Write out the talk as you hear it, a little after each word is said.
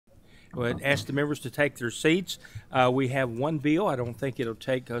Well, ask the members to take their seats. We have one bill. I don't think it'll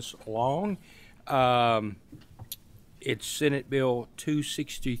take us long. It's Senate Bill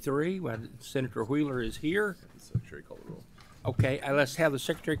 263. Senator Wheeler is here. Secretary, call the roll. Okay, let's have the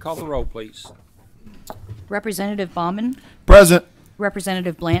secretary call the roll, please. Representative Bauman, Present.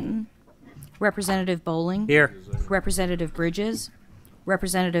 Representative Blanton, Representative Bowling, Here. Representative Bridges,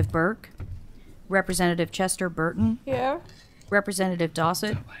 Representative Burke, Representative Chester Burton, Here. Representative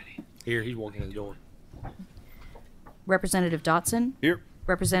Dossett, Here, he's walking in the door. Representative Dotson, Here.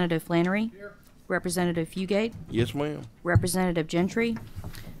 Representative Flannery, Representative Fugate, Yes, ma'am. Representative Gentry,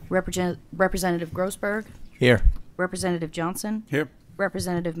 Representative Grossberg, Here. Representative Johnson, Here.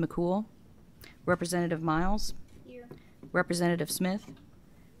 Representative McCool, Representative Miles, Representative Smith,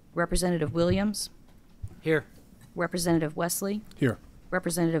 Representative Williams, Here. Representative Wesley, Here.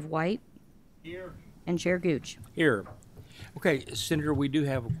 Representative White, and Chair Gooch. Here. Okay, Senator, we do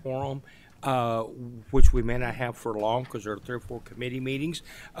have a quorum, which we may not have for long because there are 3 or 4 committee meetings.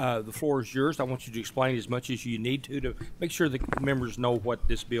 The floor is yours. I want you to explain as much as you need to make sure the members know what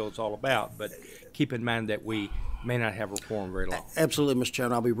this bill is all about. But keep in mind that we may not have a quorum very long. Absolutely, Mr.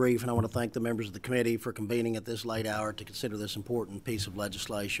 Chairman. I'll be brief, and I want to thank the members of the committee for convening at this late hour to consider this important piece of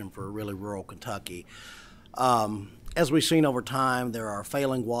legislation for really rural Kentucky. As we've seen over time, there are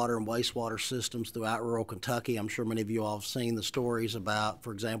failing water and wastewater systems throughout rural Kentucky. I'm sure many of you all have seen the stories about,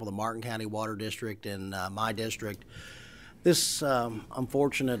 for example, the Martin County Water District and my district. This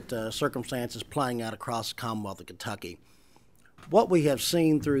unfortunate circumstance is playing out across the Commonwealth of Kentucky. What we have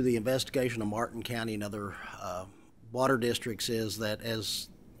seen through the investigation of Martin County and other water districts is that as,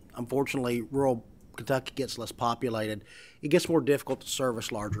 unfortunately, rural Kentucky gets less populated, it gets more difficult to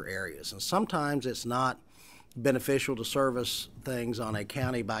service larger areas. And sometimes it's not beneficial to service things on a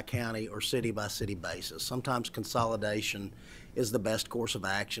county-by-county or city-by-city basis. Sometimes consolidation is the best course of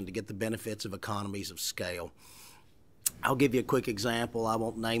action to get the benefits of economies of scale. I'll give you a quick example. I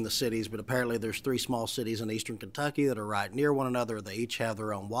won't name the cities, but apparently there's 3 small cities in eastern Kentucky that are right near one another. They each have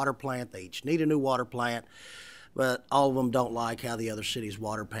their own water plant. They each need a new water plant, but all of them don't like how the other city's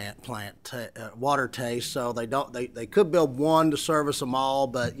water water tastes. So they could build one to service them all,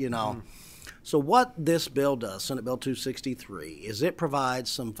 but you know. So what this bill does, Senate Bill 263, is it provides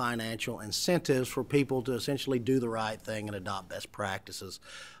some financial incentives for people to essentially do the right thing and adopt best practices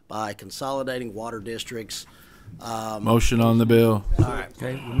by consolidating water districts. Motion on the bill. All right.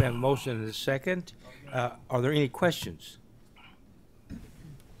 Okay, we have a motion and a second. Are there any questions?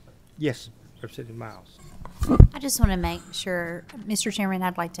 Yes, Representative Miles. I just want to make sure, Mr. Chairman,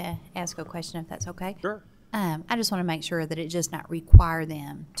 I'd like to ask a question if that's okay. Sure. I just want to make sure that it does not require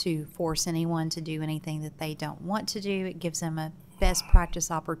them to force anyone to do anything that they don't want to do. It gives them a best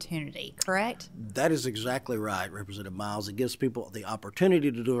practice opportunity, correct? That is exactly right, Representative Miles. It gives people the opportunity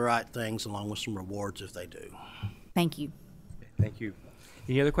to do the right things along with some rewards if they do. Thank you. Thank you.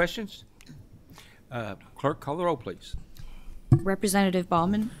 Any other questions? Clerk, call the roll, please. Representative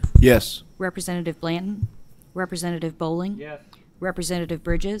Bauman, Yes. Representative Blanton, Representative Bowling, Yes. Representative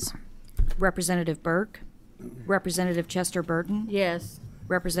Bridges, Representative Burke, Representative Chester Burton, Yes.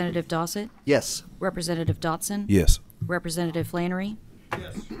 Representative Dossett, Yes. Representative Dotson, Yes. Representative Flannery,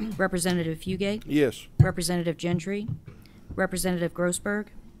 Representative Fugate, Yes. Representative Gentry, Representative Grossberg,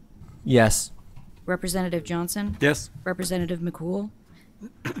 Yes. Representative Johnson, Yes. Representative McCool,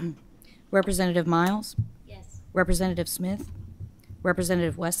 Representative Miles, Yes. Representative Smith,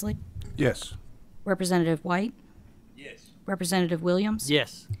 Representative Wesley, Yes. Representative White, Yes. Representative Williams,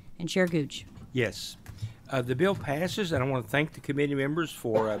 Yes. and Chair Gooch. Yes. The bill passes, and I want to thank the committee members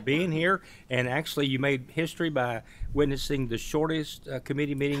for being here. And actually, you made history by witnessing the shortest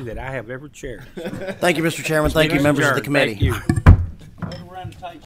committee meeting that I have ever chaired. Thank you, Mr. Chairman. Thank you, members of the Adjourned. committee. Thank you.